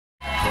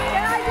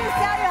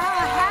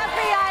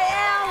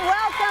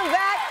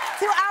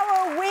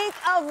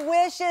love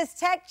wishes,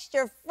 text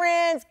your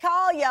friends,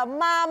 call your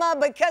mama,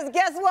 because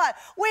guess what?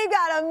 We've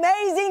got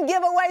amazing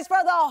giveaways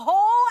for the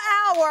whole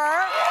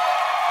hour.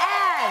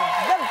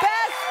 And the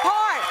best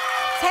part,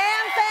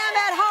 Tam fam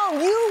at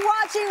home, you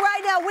watching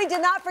right now, we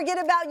did not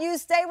forget about you.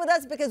 Stay with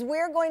us because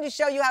we're going to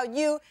show you how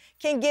you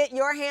can get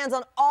your hands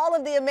on all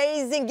of the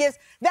amazing gifts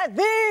that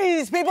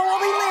these people will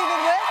be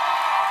leaving with.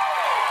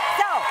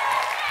 So,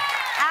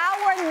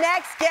 our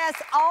next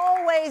guest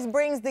always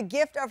brings the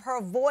gift of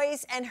her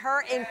voice and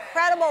her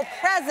incredible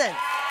presence.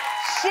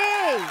 She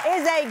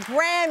is a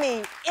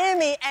Grammy,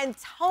 Emmy, and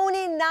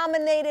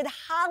Tony-nominated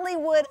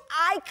Hollywood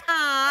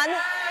icon.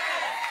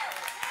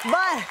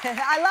 But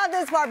I love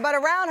this part, but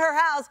around her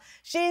house,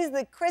 she's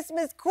the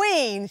Christmas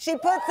queen. She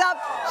puts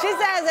up, she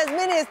says, as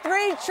many as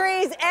 3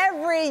 trees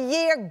every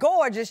year,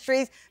 gorgeous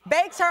trees,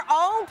 bakes her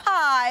own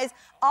pies,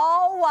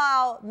 all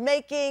while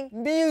making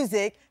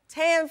music.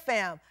 Tam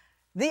fam,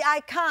 the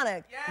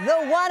iconic,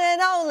 the one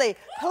and only.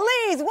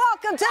 Please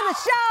welcome to the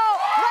show,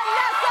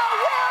 Vanessa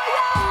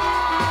Williams!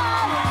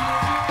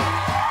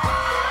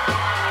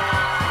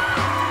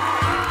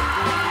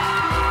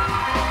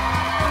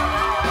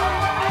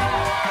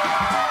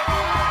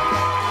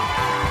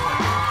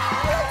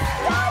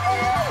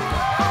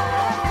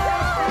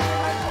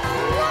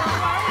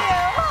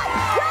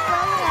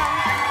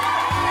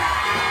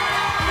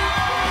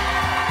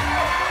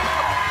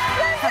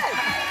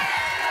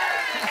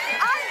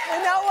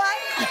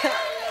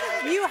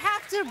 You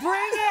have to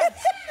bring it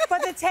for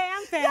the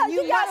Tam fam.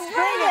 You must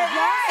bring it.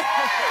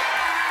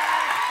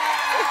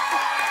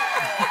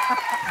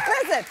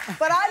 Listen,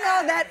 but I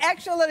know that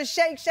extra little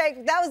shake,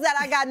 shake, that was that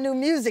I got new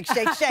music,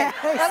 shake, shake.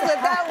 That's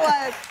what that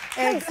was.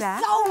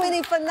 Exactly. So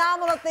many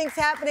phenomenal things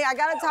happening. I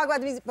got to talk about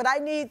the music, but I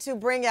need to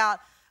bring out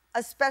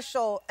a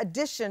special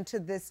addition to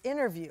this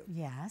interview.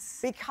 Yes.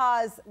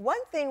 Because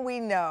one thing we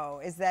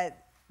know is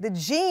that the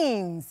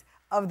genes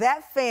of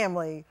that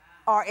family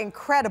are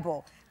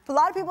incredible. A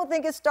lot of people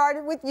think it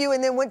started with you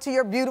and then went to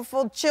your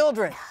beautiful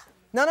children.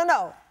 No, no,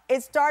 no.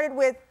 It started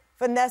with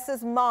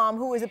Vanessa's mom,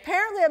 who is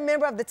apparently a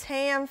member of the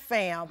Tam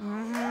fam.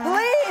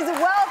 Please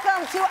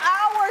welcome to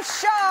our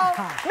show,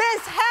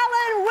 Miss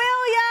Helen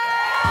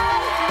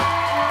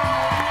Williams!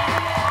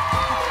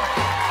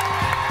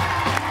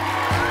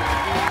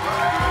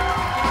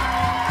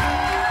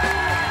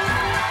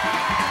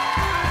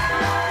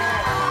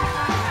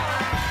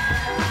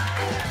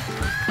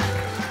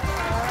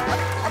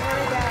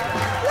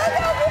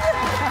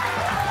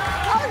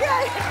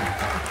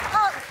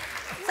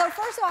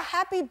 First of all,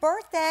 happy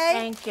birthday.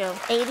 Thank you.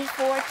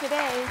 84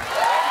 today.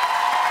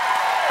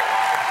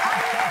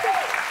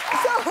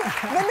 So,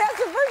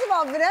 Vanessa, first of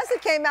all, Vanessa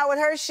came out with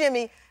her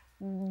shimmy.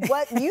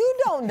 What you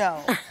don't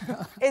know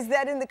is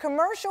that in the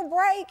commercial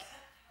break,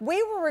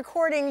 we were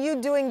recording you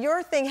doing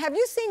your thing. Have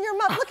you seen your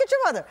mother? Look at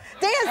your mother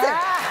dancing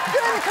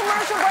during the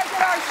commercial break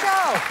at our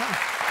show.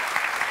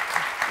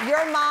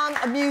 Your mom,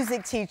 a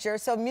music teacher,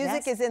 so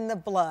music is in the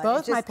blood.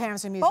 Both my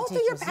parents are music teachers.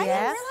 Both of your parents? I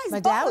didn't realize my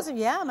both. dad was,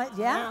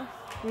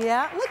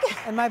 yeah. Look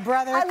at, and my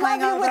brother I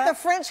playing love you over. with the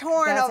French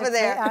horn over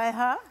there.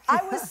 I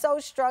was so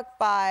struck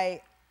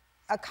by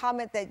a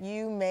comment that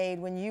you made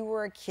when you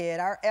were a kid.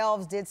 Our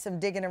elves did some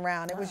digging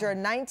around. It was your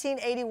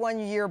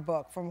 1981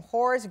 yearbook from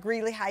Horace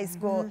Greeley High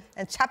School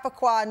in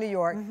Chappaqua, New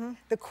York.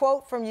 The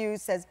quote from you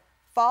says,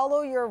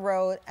 "Follow your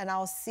road and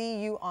I'll see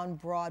you on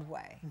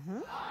Broadway."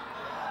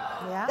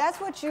 Yeah. That's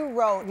what you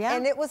wrote. Yeah.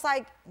 And it was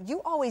like,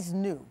 you always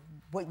knew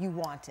what you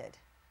wanted.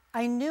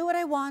 I knew what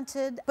I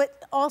wanted,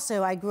 but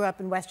also I grew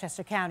up in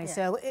Westchester County,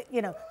 so,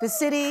 you know, the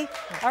city,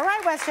 all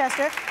right,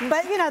 Westchester,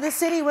 but, you know, the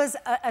city was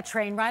a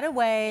train ride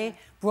away.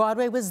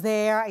 Broadway was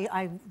there.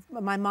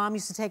 My mom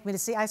used to take me to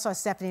see, I saw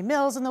Stephanie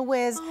Mills in The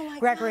Wiz,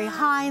 Gregory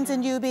Hines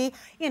in UB,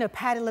 you know,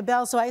 Patti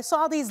LaBelle. So I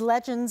saw these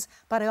legends,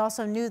 but I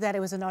also knew that it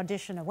was an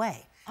audition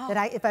away.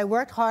 That if I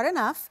worked hard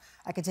enough,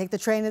 I could take the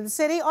train to the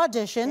city,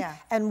 audition,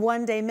 and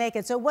one day make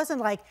it. So it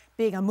wasn't like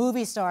being a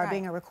movie star,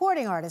 being a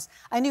recording artist.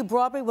 I knew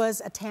Broadway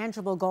was a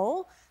tangible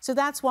goal, so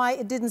that's why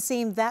it didn't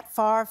seem that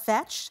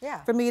far-fetched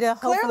for me to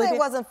hopefully... Clearly it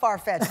wasn't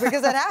far-fetched,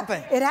 because it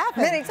happened. It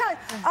happened. Many times.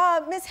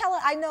 Miss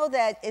Helen, I know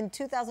that in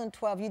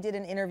 2012, you did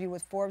an interview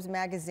with Forbes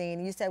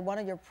magazine. You said one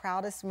of your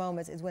proudest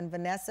moments is when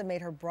Vanessa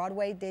made her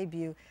Broadway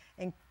debut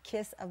in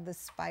Kiss of the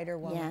Spider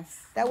Woman.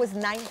 Yes. That was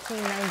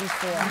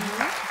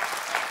 1994.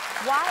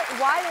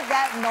 Why did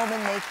that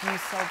moment make you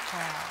so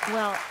proud?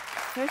 Well,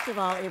 first of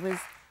all, it was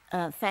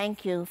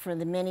thank you for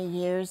the many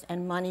years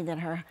and money that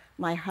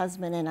my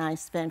husband and I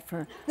spent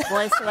for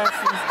voice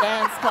lessons,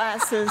 dance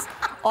classes,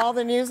 all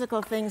the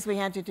musical things we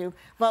had to do.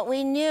 But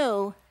we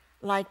knew,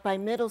 like by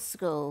middle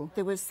school,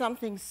 there was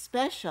something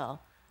special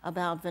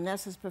about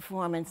Vanessa's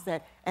performance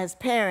that as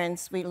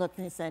parents, we looked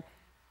and said,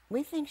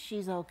 we think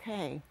she's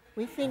okay.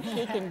 We think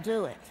she can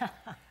do it.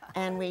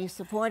 And we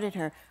supported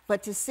her.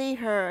 But to see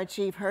her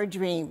achieve her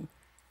dream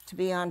to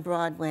be on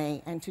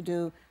Broadway and to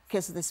do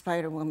Kiss of the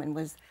Spider Woman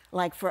was,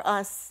 like, for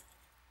us,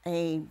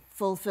 a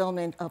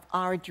fulfillment of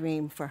our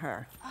dream for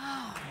her.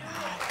 Oh,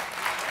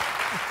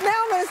 now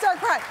I'm going to start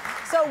crying.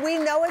 So we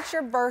know it's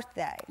your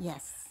birthday.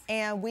 Yes.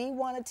 and we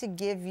wanted to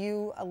give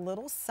you a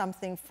little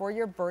something for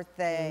your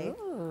birthday.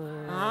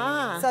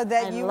 I So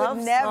that you would love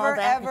never, small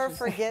ever packages.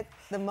 forget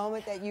the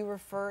moment that you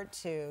referred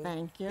to.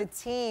 Thank you. The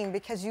team,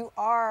 because you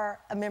are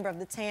a member of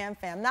the Tam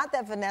fam. Not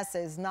that Vanessa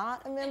is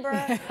not a member,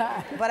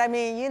 but I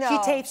mean, you know. She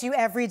tapes you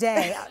every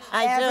day.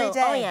 I do.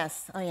 Day. Oh,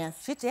 yes. Oh,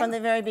 yes. She did. From the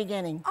very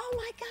beginning. Oh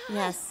my gosh.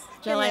 Yes.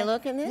 Shall I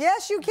look in this?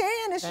 Yes, you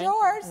can. It's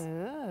yours.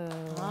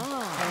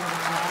 Oh,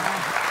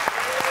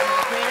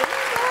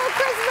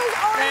 Christmas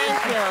ornament.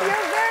 Thank you.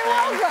 You're very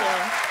Thank welcome.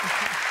 you.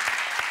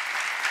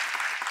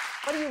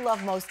 What do you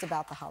love most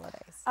about the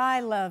holidays?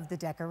 I love the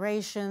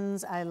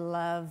decorations. I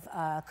love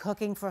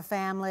cooking for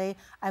family.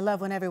 I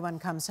love when everyone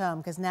comes home,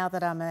 because now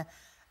that I'm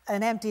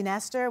an empty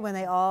nester, when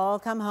they all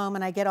come home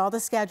and I get all the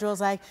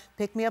schedules, like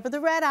pick me up at the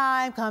Red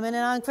Eye, I'm coming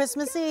in on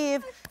Christmas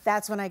Eve,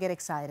 that's when I get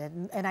excited.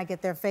 And I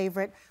get their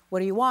favorite, what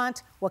do you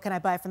want? What can I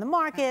buy from the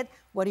market?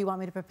 What do you want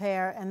me to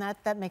prepare? And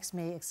that makes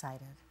me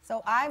excited.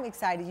 So I'm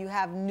excited. You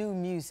have new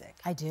music.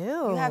 I do.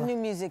 You have new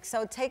music.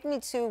 So take me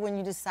to when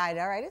you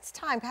decided, all right, it's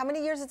time. How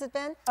many years has it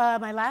been?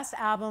 My last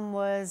album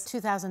was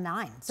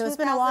 2009. So it's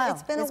been a while.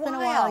 It's been a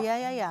while.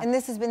 Yeah. And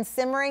this has been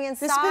simmering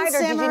inside, This has been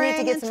or did you need to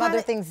simmering get and some other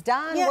trying to- things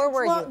done? Yeah, Where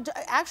were well, you?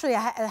 Actually,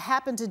 I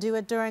happened to do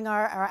it during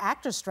our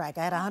actor strike.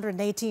 I had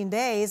 118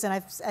 days, and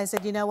I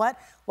said, you know what?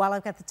 While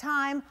I've got the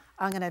time,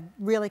 I'm going to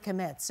really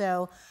commit.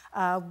 So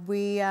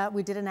we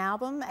did an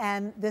album,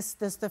 and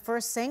the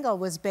first single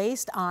was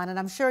based on, and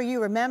I'm sure you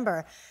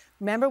remember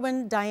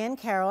when Diane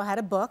Carroll had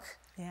a book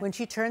when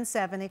she turned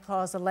 70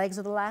 called The Legs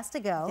Are the Last to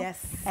Go.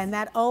 Yes. And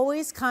that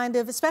always kind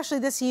of, especially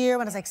this year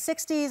when I was like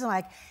 60s, I'm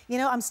like, you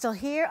know, I'm still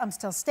here, I'm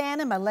still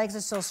standing, my legs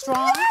are still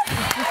strong.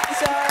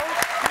 So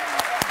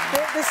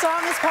the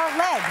song is called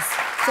Legs.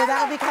 So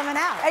that'll be coming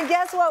out. And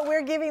guess what?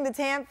 We're giving the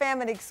Tam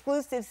fam an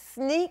exclusive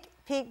sneak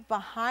peek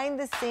behind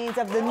the scenes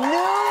of the new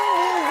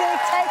music.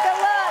 Take a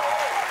look.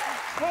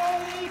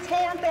 Hey,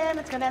 Tam fam,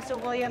 it's Vanessa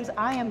Williams.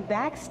 I am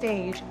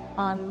backstage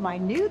on my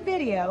new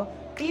video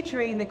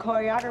featuring the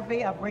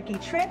choreography of Ricky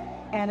Tripp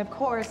and, of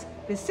course,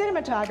 the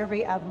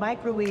cinematography of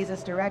Mike Ruiz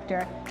as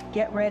director.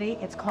 Get ready,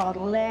 it's called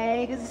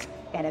Legs,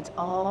 and it's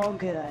all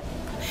good.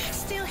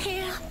 Still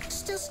here,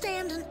 still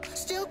standing,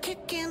 still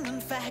kicking. In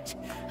fact,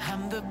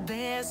 I'm the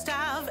best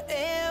I've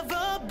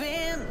ever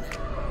been.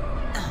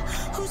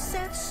 Who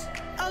sets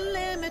a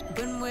limit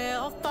when we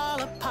all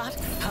fall apart?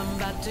 I'm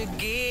about to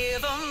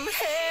give them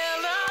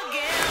hell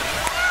again.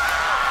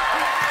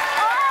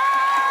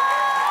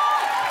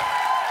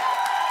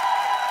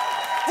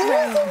 Do you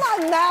see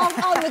my mouth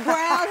on the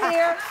ground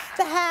here?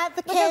 The hat,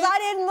 the Because cake. I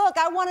didn't look.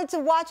 I wanted to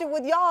watch it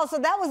with y'all, so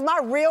that was my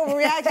real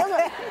reaction.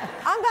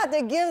 I'm about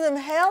to give them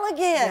hell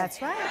again.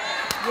 That's right.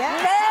 Yeah.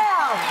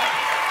 Ma'am,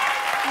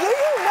 do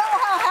you know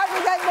how happy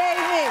that made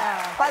me?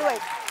 By the way,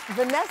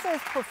 Vanessa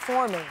is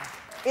performing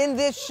in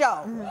this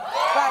show.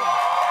 Right?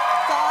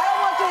 So I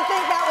don't want you to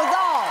think that was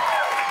all.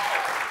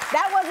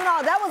 That wasn't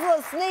all. That was a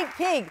little sneak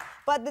peek.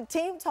 But the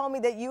team told me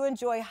that you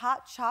enjoy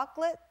hot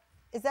chocolate.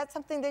 Is that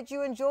something that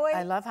you enjoy?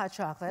 I love hot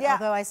chocolate, Yeah.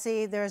 although I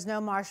see there's no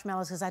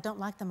marshmallows because I don't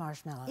like the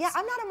marshmarshmallows. Yeah,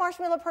 I'm not a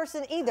marshmallow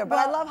person either, but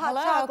I Well, love hot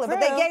hello, chocolate,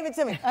 but they crew. gave it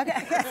to me.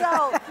 Okay.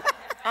 So,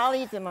 I'll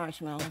eat the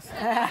marshmallows. Miss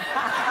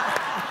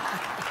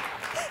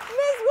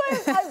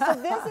Williams, so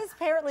this is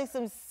apparently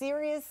some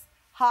serious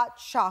hot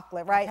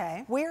chocolate, right?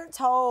 Okay. We're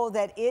told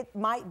that it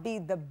might be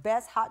the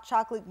best hot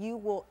chocolate you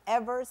will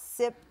ever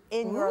sip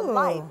in your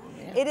life.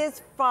 It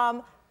is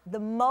from the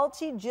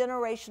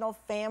multi-generational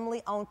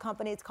family-owned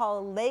company. It's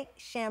called Lake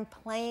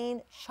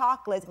Champlain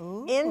Chocolates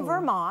in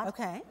Vermont.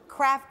 Okay.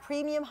 Craft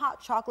premium hot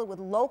chocolate with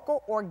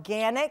local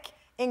organic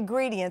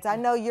ingredients. I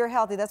know you're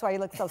healthy, that's why you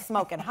look so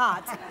smoking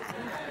hot.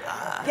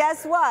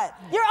 Guess what?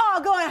 You're all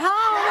going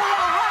home with your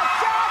hot